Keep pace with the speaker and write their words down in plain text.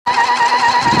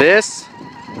This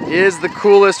is the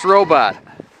coolest robot.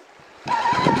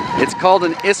 It's called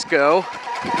an ISCO.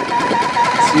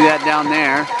 See that down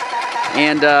there?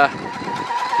 And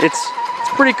it's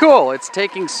pretty cool. It's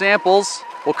taking samples.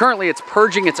 Well, currently it's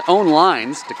purging its own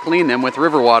lines to clean them with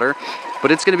river water,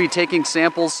 but it's going to be taking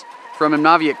samples from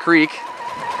Imnavait Creek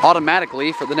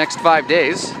automatically for the next 5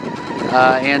 days.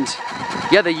 And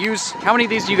yeah, they use, how many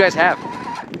of these do you guys have?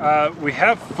 We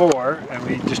have 4, and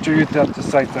we distribute them to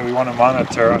sites that we want to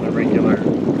monitor on a regular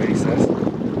basis.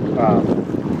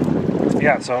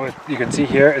 Yeah, so you can see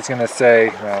here, it's going to say,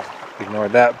 well, ignore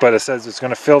that, but it says it's going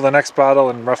to fill the next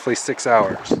bottle in roughly 6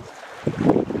 hours. So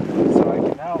I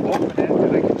can now open it,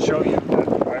 and I can show you that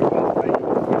I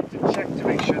need to check to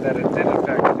make sure that it did in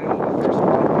fact fill the first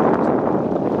bottle.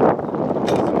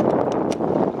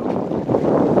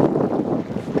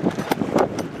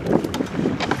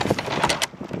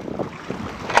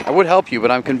 I would help you, but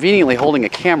I'm conveniently holding a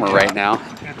camera right now.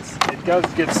 It does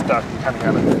get stuck. You kind of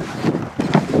got it.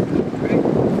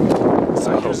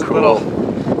 So here's cool. a little.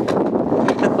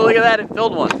 Look at that! It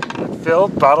filled one. It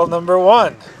filled bottle number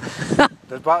 1.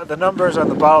 The numbers on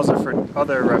the bottles are for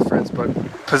other reference, but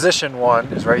position 1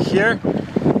 is right here,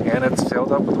 and it's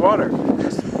filled up with water,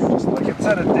 just like it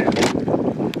said it did.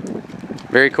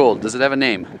 Very cool. Does it have a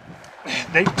name?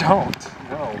 They don't.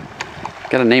 No.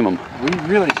 Gotta name them. We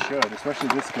really should, especially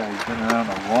this guy. He's been around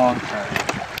a long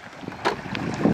time.